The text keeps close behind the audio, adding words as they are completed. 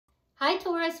Hi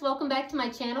Taurus, welcome back to my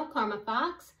channel, Karma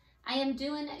Fox. I am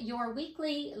doing your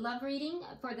weekly love reading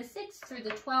for the 6th through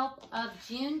the 12th of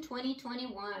June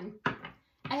 2021.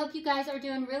 I hope you guys are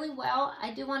doing really well.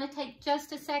 I do want to take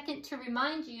just a second to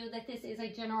remind you that this is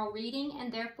a general reading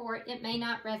and therefore it may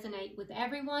not resonate with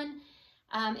everyone.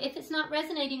 If it's not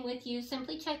resonating with you,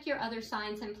 simply check your other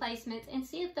signs and placements and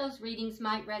see if those readings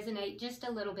might resonate just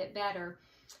a little bit better.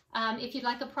 If you'd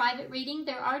like a private reading,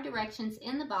 there are directions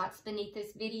in the box beneath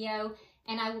this video,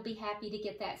 and I will be happy to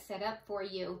get that set up for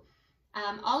you.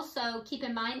 Also, keep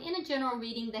in mind in a general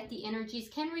reading that the energies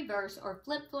can reverse or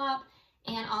flip-flop,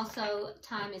 and also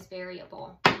time is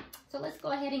variable. So let's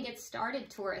go ahead and get started,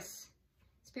 Taurus.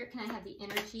 Spirit, can I have the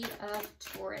energy of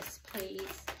Taurus,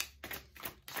 please?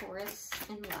 Taurus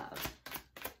and love.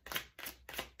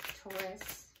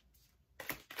 Taurus.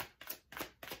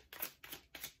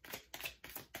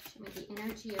 The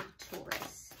energy of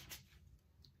Taurus.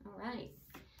 All right.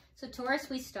 So Taurus,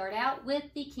 we start out with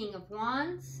the King of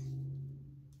Wands.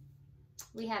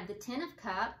 We have the Ten of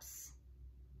Cups.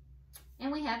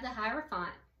 And we have the Hierophant.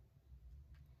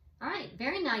 All right.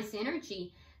 Very nice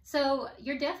energy. So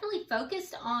you're definitely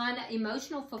focused on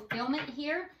emotional fulfillment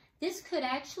here. This could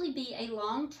actually be a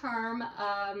long-term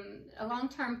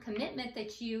commitment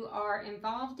that you are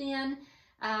involved in.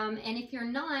 And if you're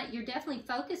not, you're definitely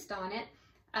focused on it.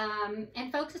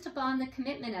 And focused upon the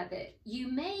commitment of it. You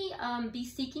may be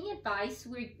seeking advice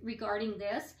regarding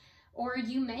this, or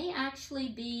you may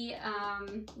actually be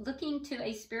looking to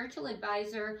a spiritual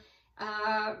advisor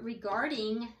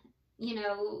regarding,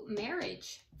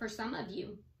 marriage for some of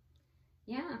you.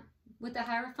 Yeah, with the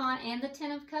Hierophant and the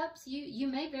Ten of Cups, you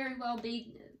may very well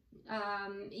be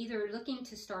either looking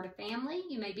to start a family.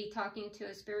 You may be talking to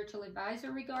a spiritual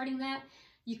advisor regarding that.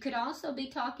 You could also be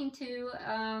talking to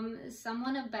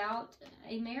someone about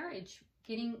a marriage,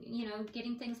 getting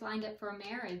things lined up for a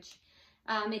marriage.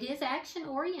 It is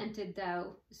action-oriented,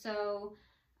 though, so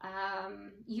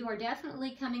you are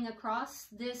definitely coming across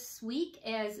this week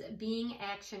as being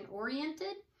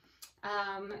action-oriented.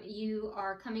 You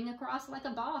are coming across like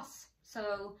a boss,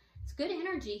 so it's good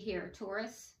energy here,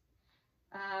 Taurus.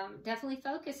 Definitely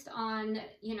focused on,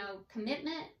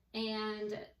 commitment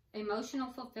and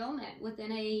emotional fulfillment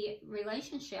within a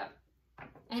relationship.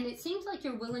 And it seems like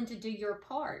you're willing to do your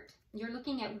part. You're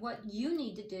looking at what you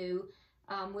need to do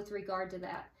with regard to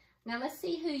that. Now let's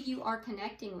see who you are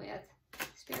connecting with.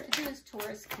 Spirit, who is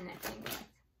Taurus connecting with?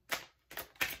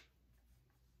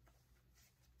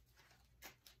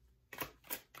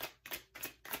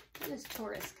 Who is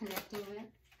Taurus connecting with?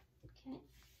 Okay.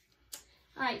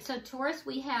 All right, so Taurus,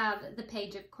 we have the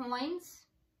Page of Coins.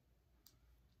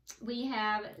 We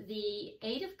have the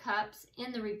Eight of Cups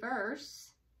in the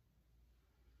reverse.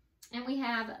 And we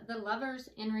have the Lovers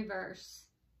in reverse.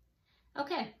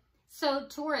 Okay, so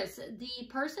Taurus, the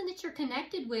person that you're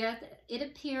connected with, it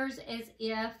appears as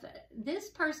if this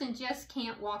person just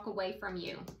can't walk away from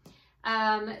you.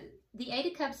 The Eight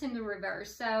of Cups in the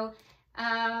reverse. So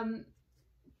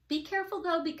be careful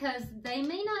though, because they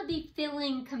may not be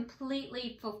feeling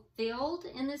completely fulfilled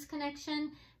in this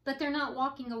connection, but they're not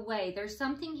walking away. There's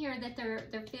something here that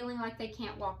they're feeling like they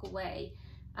can't walk away.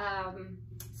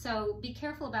 So be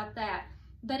careful about that.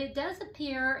 But it does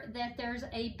appear that there's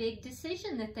a big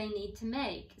decision that they need to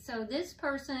make. So this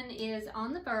person is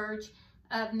on the verge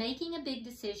of making a big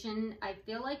decision. I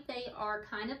feel like they are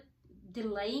kind of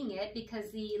delaying it because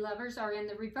the Lovers are in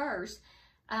the reverse.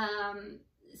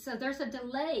 So there's a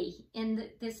delay in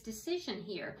this decision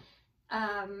here.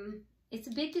 It's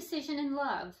a big decision in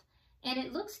love. And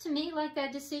it looks to me like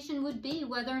that decision would be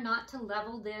whether or not to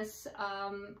level this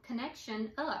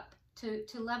connection up, to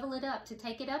level it up, to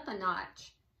take it up a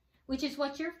notch, which is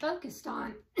what you're focused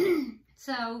on.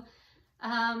 So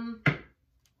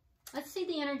let's see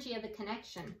the energy of the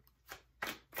connection.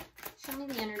 Show me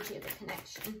the energy of the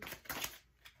connection.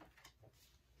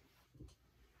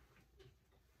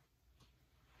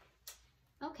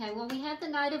 Okay, well, we have the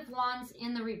Knight of Wands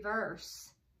in the reverse.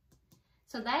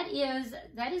 So that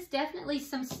is definitely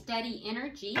some steady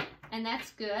energy, and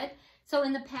that's good. So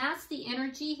in the past, the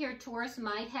energy here, Taurus,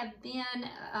 might have been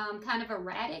kind of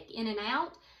erratic in and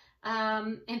out.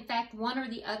 In fact, one or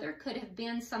the other could have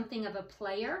been something of a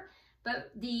player,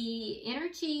 but the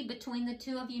energy between the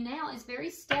two of you now is very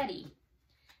steady.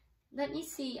 Let me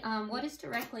see what is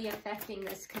directly affecting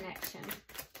this connection.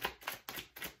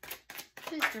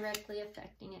 What is directly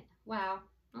affecting it? Wow.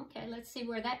 Okay, let's see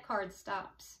where that card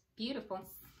stops. Beautiful.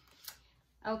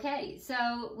 Okay,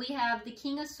 so we have the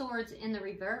King of Swords in the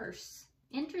reverse.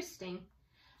 Interesting.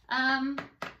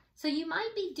 So you might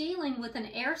be dealing with an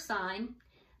air sign.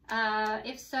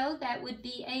 If so, that would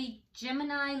be a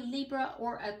Gemini, Libra,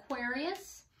 or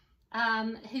Aquarius,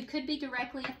 who could be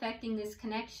directly affecting this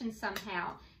connection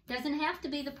somehow. Doesn't have to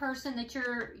be the person that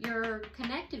you're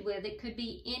connected with. It could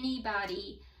be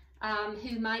anybody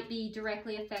who might be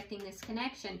directly affecting this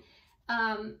connection.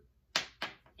 And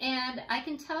I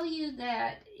can tell you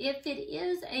that if it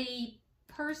is a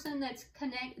person that's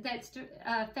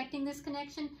affecting this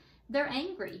connection, they're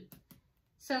angry.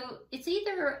 So it's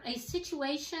either a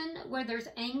situation where there's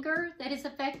anger that is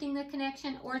affecting the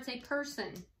connection, or it's a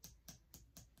person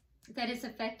that is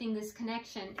affecting this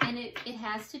connection, and it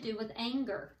has to do with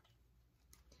anger.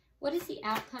 What is the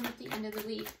outcome at the end of the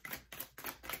week?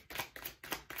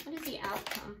 What is the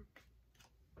outcome?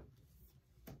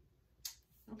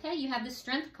 Okay, you have the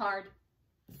Strength card.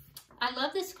 I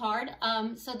love this card.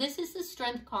 So this is the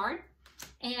Strength card.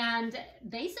 And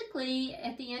basically,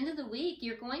 at the end of the week,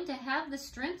 you're going to have the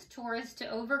strength, Taurus, to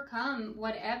overcome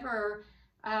whatever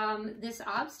this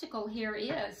obstacle here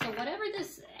is. So whatever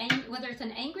this, whether it's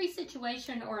an angry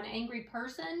situation or an angry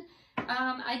person,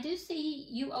 I do see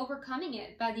you overcoming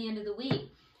it by the end of the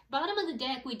week. Bottom of the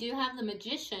deck, we do have the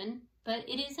Magician, but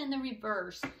it is in the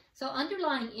reverse. So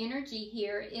underlying energy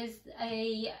here is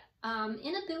a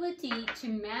inability to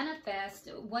manifest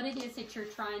what it is that you're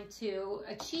trying to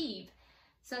achieve.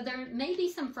 So there may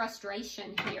be some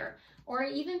frustration here, or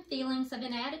even feelings of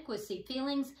inadequacy,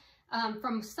 feelings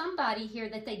from somebody here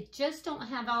that they just don't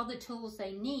have all the tools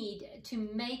they need to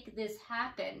make this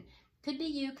happen. Could be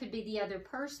you, could be the other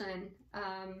person.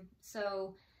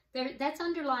 So that's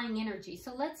underlying energy.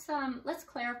 So let's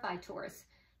clarify, Taurus.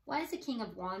 Why is the King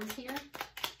of Wands here?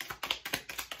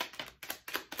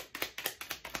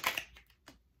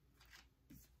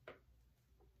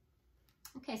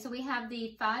 Okay, so we have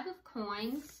the Five of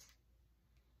Coins,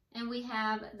 and we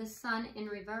have the Sun in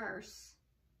reverse.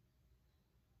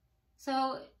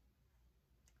 So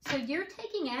you're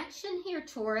taking action here,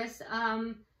 Taurus,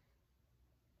 and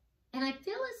I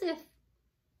feel as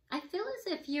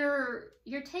if you're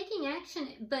taking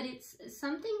action, but it's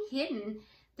something hidden.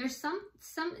 There's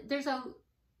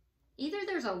either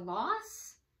there's a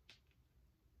loss,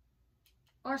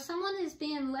 or someone is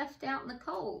being left out in the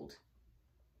cold.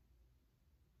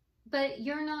 But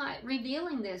you're not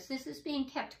revealing this. This is being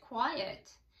kept quiet.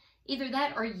 Either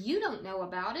that or you don't know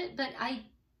about it, but I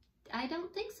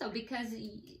don't think so, because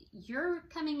you're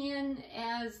coming in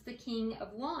as the King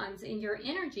of Wands in your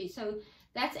energy. So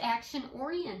that's action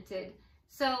oriented.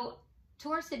 So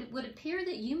Taurus, it would appear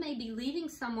that you may be leaving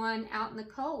someone out in the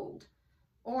cold,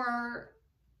 or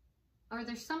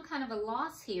there's some kind of a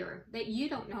loss here that you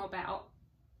don't know about.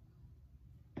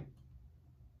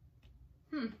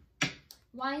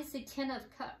 Why is the Ten of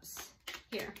Cups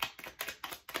here?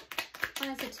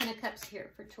 Why is the Ten of Cups here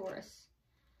for Taurus?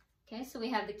 Okay, so we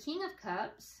have the King of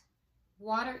Cups,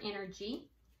 water energy.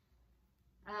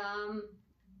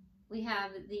 We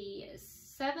have the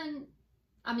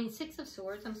Six of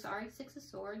Swords, Six of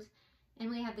Swords. And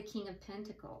we have the King of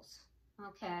Pentacles.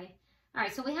 Okay. All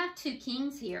right, so we have two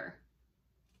kings here.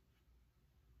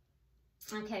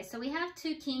 Okay, so we have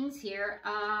two kings here.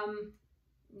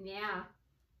 Yeah.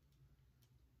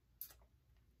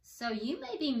 So you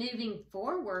may be moving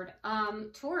forward,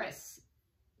 Taurus.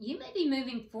 You may be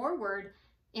moving forward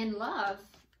in love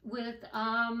with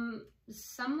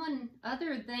someone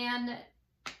other than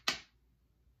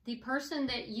the person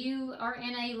that you are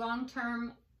in a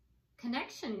long-term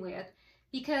connection with,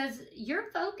 because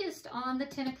you're focused on the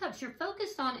Ten of Cups. You're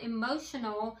focused on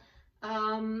emotional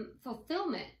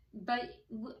fulfillment. But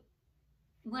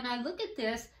when I look at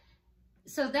this,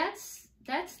 so that's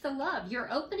the love.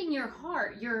 You're opening your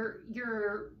heart.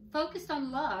 You're focused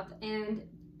on love and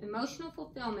emotional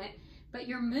fulfillment, but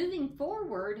you're moving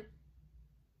forward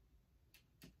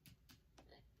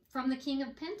from the King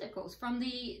of Pentacles, from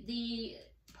the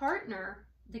partner,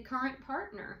 the current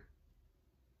partner.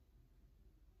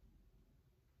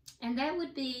 And that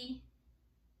would be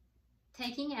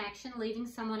taking action, leaving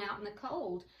someone out in the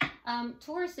cold.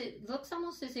 Taurus, it looks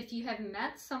almost as if you have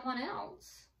met someone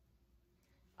else.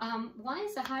 Why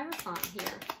is the Hierophant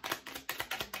here?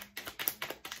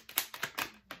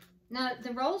 Now,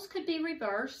 the roles could be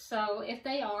reversed, so if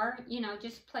they are,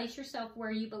 just place yourself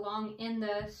where you belong in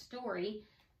the story.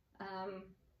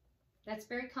 That's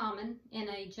very common in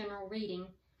a general reading.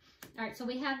 All right, so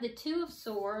we have the Two of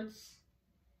Swords,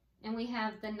 and we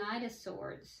have the Knight of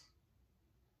Swords.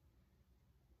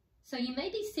 So you may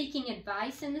be seeking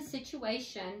advice in the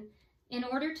situation in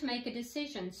order to make a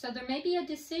decision. So there may be a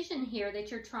decision here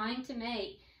that you're trying to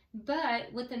make,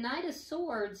 but with the Knight of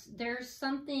Swords, there's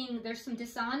some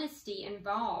dishonesty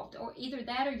involved, or either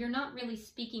that or you're not really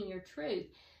speaking your truth.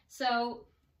 So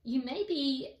you may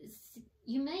be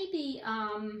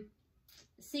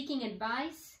seeking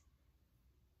advice.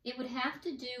 It would have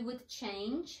to do with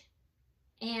change,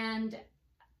 and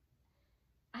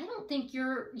I don't think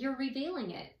you're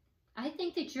revealing it. I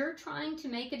think that you're trying to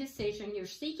make a decision. You're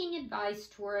seeking advice,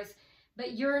 Taurus,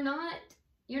 but you're not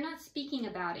speaking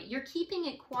about it. You're keeping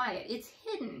it quiet. It's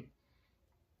hidden.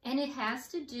 And it has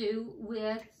to do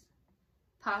with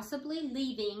possibly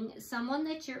leaving someone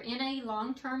that you're in a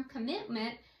long-term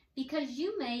commitment, because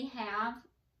you may have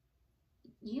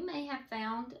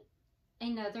found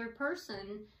another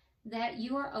person that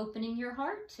you are opening your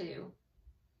heart to,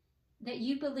 that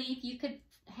you believe you could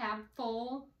have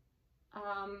full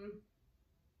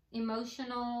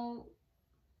emotional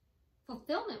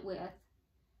fulfillment with.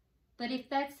 But if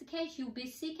that's the case, you'll be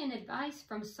seeking advice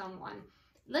from someone.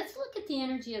 Let's look at the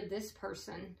energy of this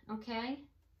person, okay?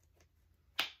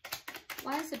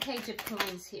 Why is the Page of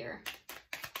Coins here?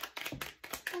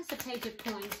 Why is the Page of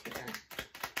Coins here?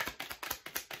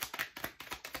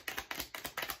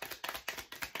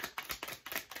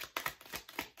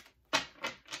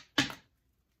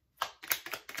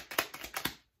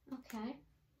 Okay.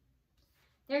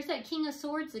 There's that King of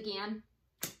Swords again.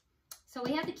 So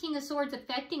we have the King of Swords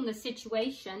affecting the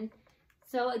situation.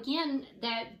 So again,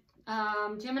 that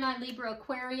Gemini, Libra,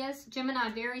 Aquarius.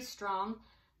 Gemini, very strong.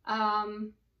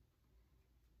 And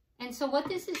so what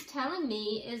this is telling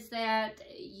me is that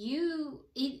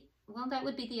well, that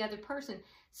would be the other person.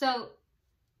 So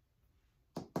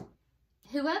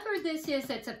whoever this is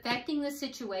that's affecting the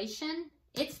situation,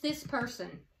 it's this person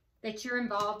that you're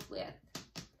involved with.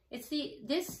 It's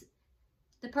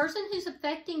the person who's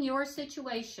affecting your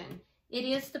situation. It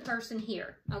is the person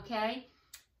here, okay?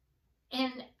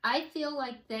 And I feel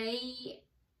like they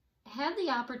have the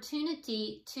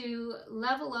opportunity to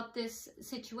level up this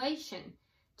situation,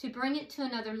 to bring it to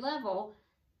another level,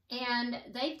 and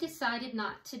they've decided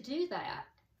not to do that.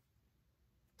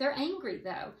 They're angry,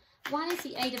 though. Why is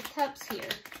the Eight of Cups here?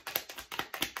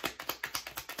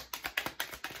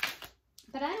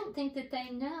 But I don't think that they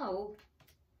know.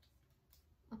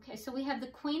 Okay, so we have the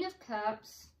Queen of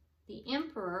Cups, the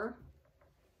Emperor,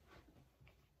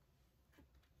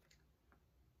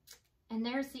 and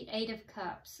there's the Eight of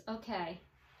Cups. Okay,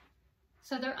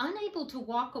 so they're unable to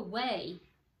walk away,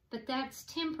 but that's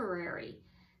temporary.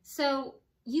 So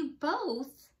you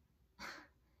both,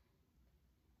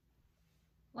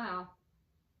 wow,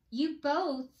 you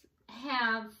both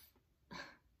have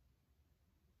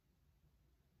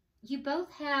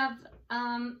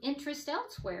interest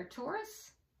elsewhere,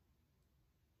 Taurus.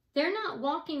 They're not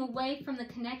walking away from the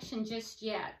connection just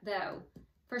yet, though,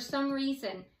 for some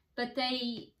reason, but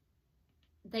they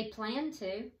plan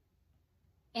to,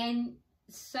 and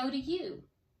so do you.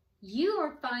 You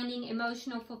are finding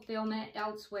emotional fulfillment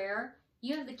elsewhere.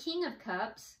 You have the King of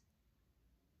Cups,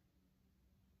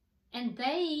 and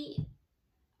they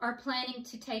are planning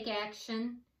to take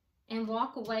action and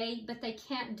walk away, but they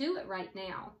can't do it right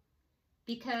now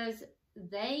because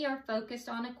they are focused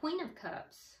on a Queen of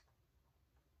Cups.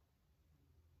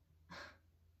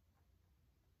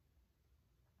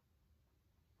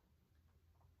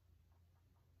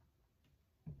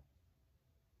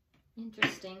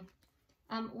 Interesting.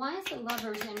 Why is the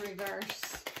Lovers in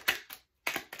reverse?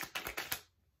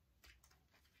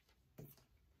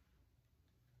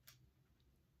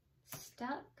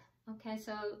 Stuck. Okay,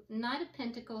 so Knight of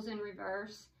Pentacles in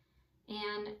reverse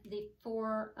and the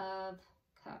Four of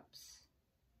Cups.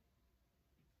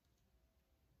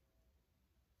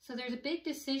 So there's a big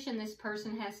decision this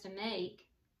person has to make,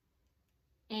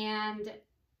 and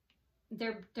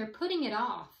they're putting it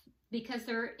off because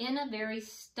they're in a very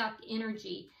stuck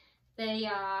energy.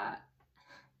 They're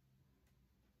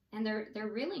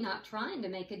really not trying to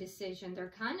make a decision.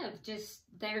 They're kind of just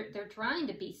they're trying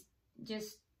to be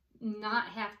just not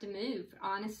have to move,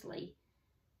 honestly.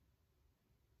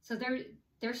 So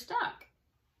they're stuck.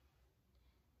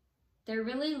 They're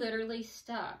really literally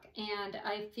stuck, and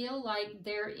I feel like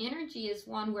their energy is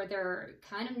one where they're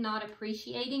kind of not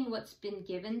appreciating what's been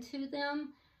given to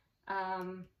them.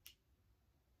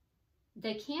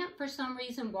 They can't, for some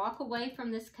reason, walk away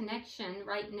from this connection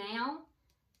right now,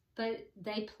 but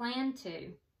they plan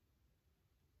to.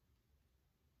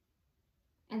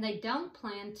 And they don't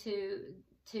plan to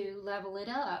level it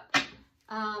up.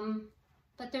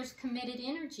 But there's committed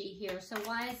energy here. So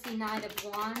why is the Knight of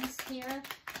Wands here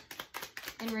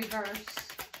in reverse?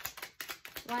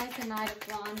 Why is the Knight of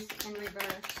Wands in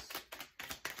reverse?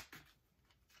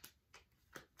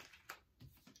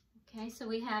 Okay, so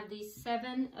we have the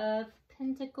Seven of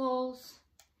Pentacles,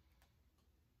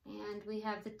 and we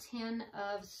have the Ten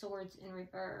of Swords in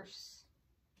reverse.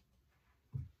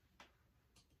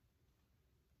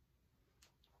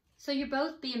 So you're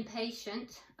both being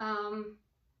patient.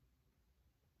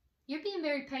 You're being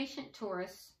very patient,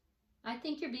 Taurus. I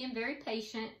think you're being very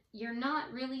patient. You're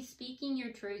not really speaking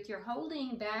your truth. You're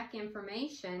holding back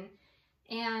information.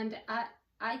 And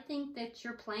I think that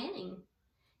you're planning.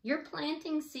 You're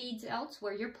planting seeds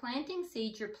elsewhere. You're planting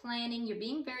seeds. You're planning. You're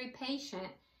being very patient.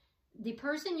 The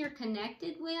person you're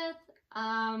connected with,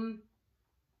 I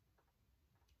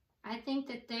think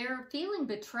that they're feeling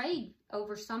betrayed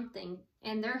over something.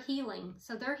 And they're healing.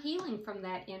 So they're healing from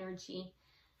that energy.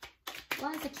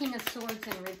 Why is the King of Swords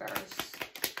in reverse?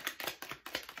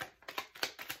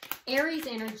 Aries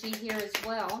energy here as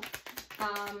well.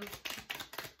 Why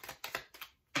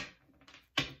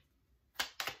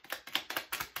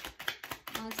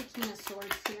is the King of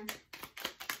Swords here?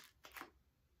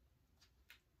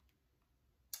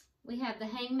 We have the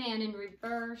Hangman in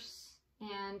reverse.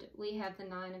 And we have the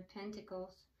Nine of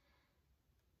Pentacles.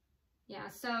 Yeah,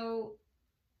 so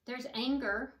there's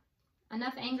anger.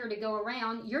 Enough anger to go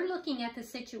around. You're looking at the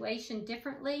situation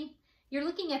differently. You're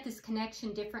looking at this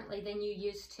connection differently than you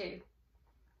used to.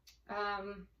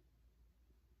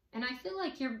 And I feel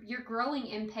like you're growing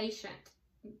impatient.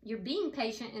 You're being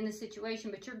patient in the situation,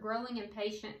 but you're growing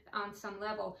impatient on some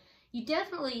level. You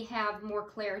definitely have more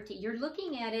clarity. You're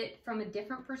looking at it from a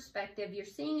different perspective. You're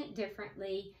seeing it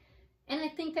differently. And I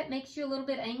think that makes you a little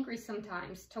bit angry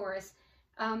sometimes, Taurus.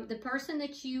 The person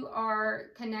that you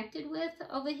are connected with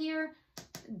over here,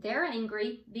 they're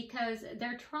angry because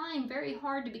they're trying very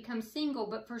hard to become single,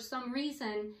 but for some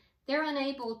reason, they're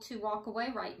unable to walk away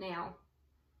right now.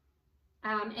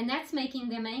 And that's making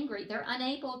them angry. They're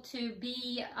unable to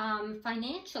be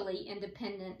financially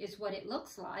independent is what it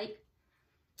looks like.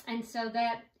 And so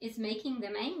that is making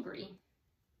them angry.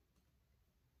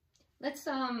 Let's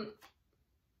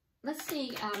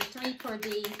see 3 for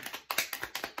the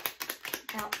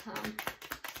outcome.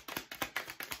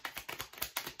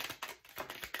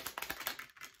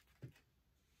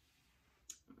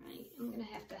 All right, I'm going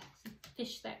to have to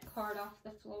fish that card off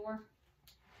the floor.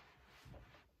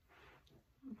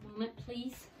 A moment,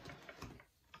 please.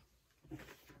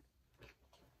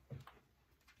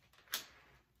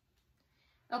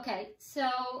 Okay,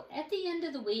 so at the end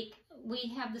of the week, we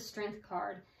have the Strength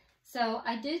card. So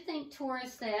I do think,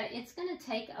 Taurus, that it's going to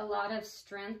take a lot of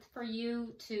strength for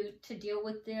you to deal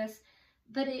with this.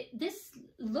 But this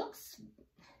looks,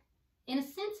 in a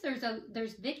sense,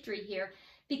 there's victory here.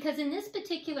 Because in this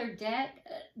particular deck,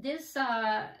 this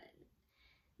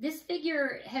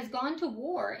figure has gone to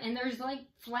war, and there's like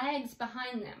flags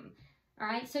behind them. All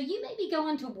right, so you may be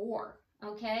going to war,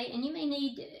 okay? And you may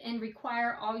need and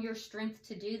require all your strength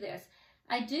to do this.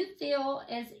 I do feel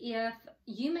as if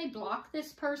you may block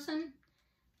this person.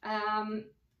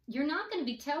 You're not going to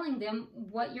be telling them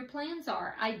what your plans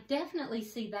are. I definitely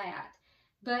see that.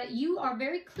 But you are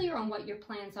very clear on what your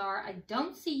plans are. I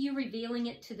don't see you revealing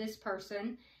it to this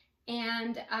person.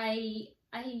 And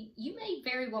you may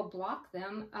very well block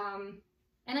them.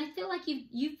 And I feel like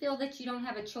you feel that you don't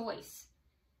have a choice.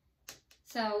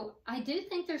 So I do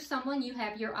think there's someone you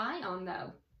have your eye on,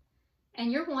 though. And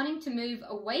you're wanting to move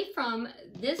away from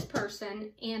this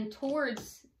person and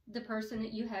towards the person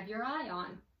that you have your eye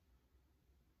on.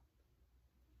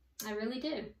 I really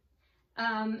do.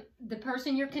 The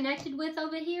person you're connected with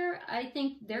over here, I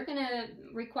think they're going to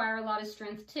require a lot of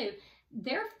strength too.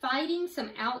 They're fighting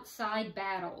some outside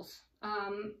battles.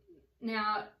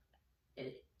 Now,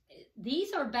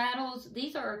 these are battles,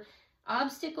 these are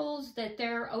obstacles that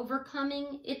they're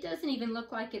overcoming. It doesn't even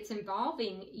look like it's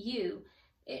involving you.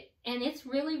 And it's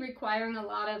really requiring a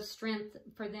lot of strength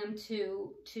for them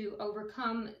to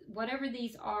overcome whatever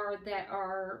these are that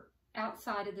are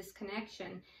outside of this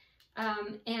connection.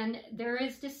 And there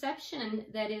is deception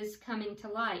that is coming to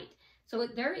light. So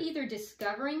they're either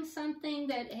discovering something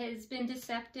that has been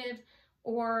deceptive,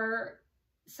 or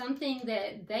something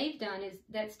that they've done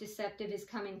that's deceptive is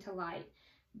coming to light.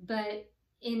 But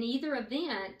in either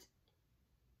event,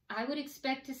 I would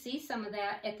expect to see some of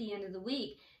that at the end of the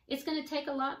week. It's going to take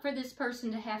a lot for this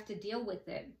person to have to deal with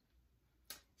it.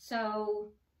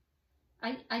 So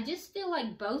I just feel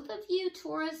like both of you,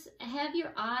 Taurus, have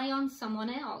your eye on someone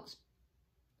else.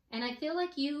 And I feel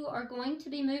like you are going to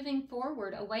be moving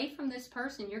forward away from this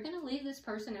person. You're going to leave this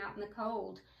person out in the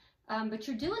cold. But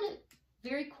you're doing it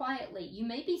very quietly. You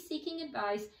may be seeking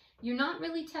advice. You're not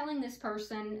really telling this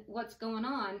person what's going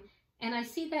on. And I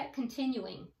see that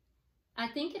continuing. I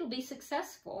think it'll be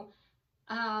successful.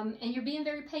 And you're being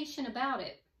very patient about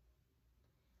it.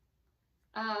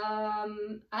 I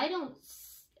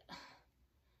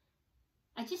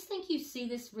just think you see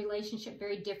this relationship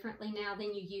very differently now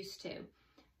than you used to.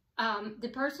 The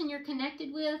person you're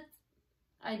connected with,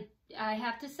 I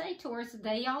have to say, Taurus,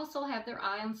 they also have their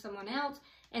eye on someone else,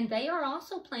 and they are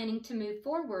also planning to move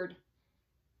forward.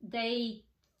 They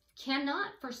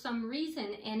cannot for some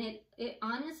reason, and it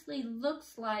honestly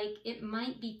looks like it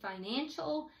might be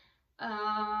financial,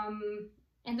 and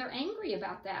they're angry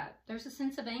about that. There's a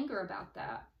sense of anger about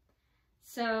that.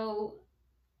 So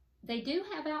they do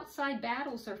have outside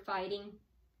battles they're fighting,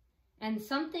 and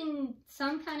some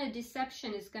kind of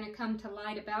deception is going to come to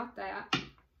light about that.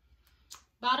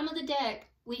 Bottom of the deck,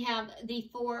 we have the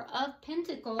Four of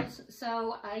Pentacles.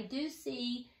 So I do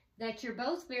see that you're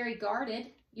both very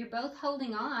guarded. You're both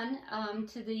holding on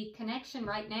to the connection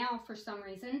right now for some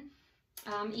reason,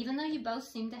 even though you both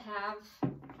seem to have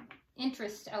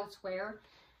interest elsewhere.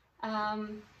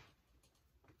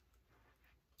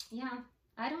 Yeah,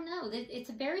 I don't know. It's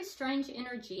a very strange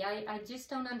energy. I just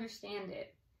don't understand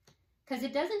it, because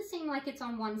it doesn't seem like it's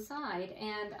on one side,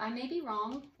 and I may be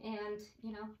wrong, and,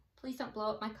 you know, please don't blow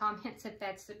up my comments if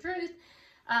that's the truth.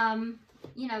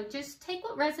 You know, just take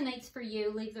what resonates for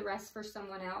you, leave the rest for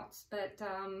someone else. But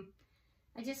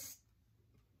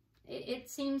it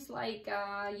seems like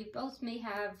you both may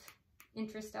have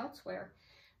interest elsewhere.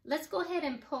 Let's go ahead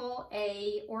and pull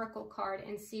a oracle card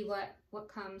and see what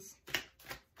comes.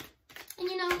 And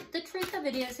you know, the truth of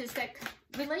it is that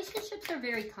relationships are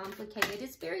very complicated.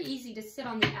 It's very easy to sit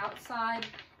on the outside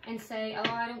and say,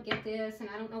 oh, I don't get this, and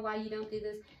I don't know why you don't do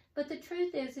this. But the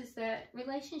truth is that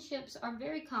relationships are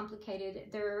very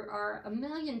complicated. There are a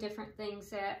million different things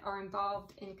that are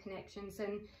involved in connections,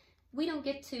 and we don't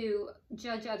get to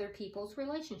judge other people's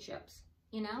relationships.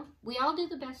 You know, we all do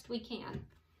the best we can.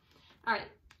 All right,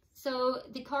 so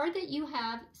the card that you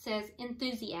have says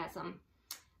enthusiasm.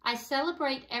 I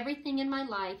celebrate everything in my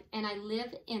life, and I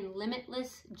live in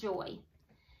limitless joy.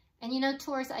 And you know,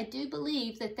 Taurus, I do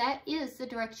believe that that is the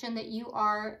direction that you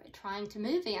are trying to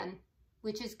move in,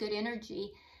 which is good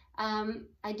energy.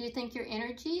 I do think your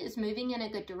energy is moving in a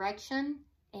good direction.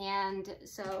 And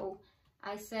so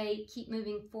I say keep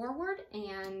moving forward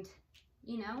and,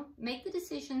 you know, make the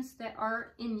decisions that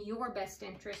are in your best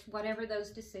interest, whatever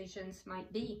those decisions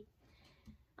might be.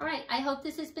 All right, I hope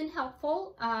this has been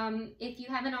helpful. If you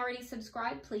haven't already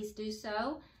subscribed, please do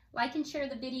so. Like and share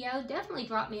the video. Definitely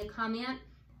drop me a comment.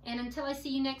 And until I see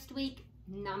you next week,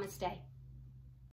 namaste.